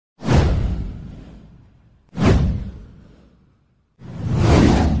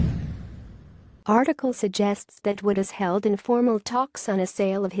Article suggests that Wood has held informal talks on a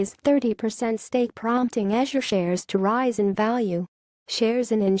sale of his 30% stake, prompting Esure shares to rise in value.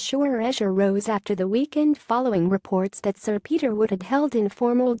 Shares in insurer Esure rose after the weekend following reports that Sir Peter Wood had held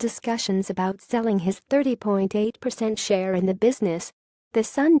informal discussions about selling his 30.8% share in the business. The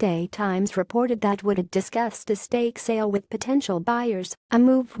Sunday Times reported that Wood had discussed a stake sale with potential buyers, a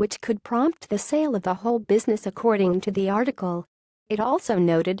move which could prompt the sale of the whole business, according to the article. It also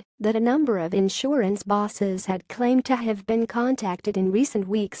noted that a number of insurance bosses had claimed to have been contacted in recent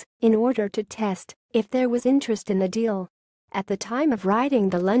weeks in order to test if there was interest in the deal. At the time of writing,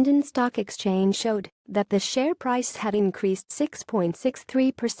 the London Stock Exchange showed that the share price had increased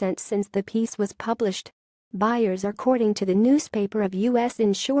 6.63% since the piece was published. Buyers, according to the newspaper of U.S.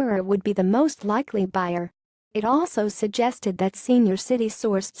 insurer, would be the most likely buyer. It also suggested that senior City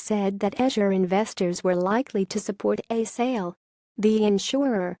sources said that Esure investors were likely to support a sale. The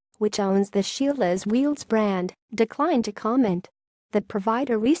insurer, which owns the Sheila's Wheels brand, declined to comment. The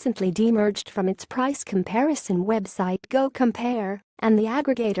provider recently demerged from its price comparison website GoCompare, and the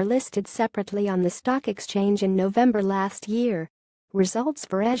aggregator listed separately on the stock exchange in November last year. Results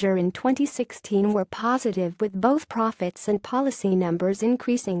for Esure in 2016 were positive, with both profits and policy numbers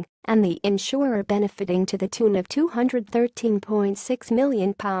increasing, and the insurer benefiting to the tune of £213.6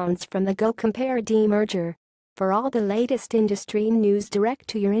 million from the GoCompare demerger. For all the latest industry news direct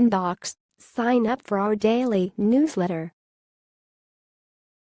to your inbox, sign up for our daily newsletter.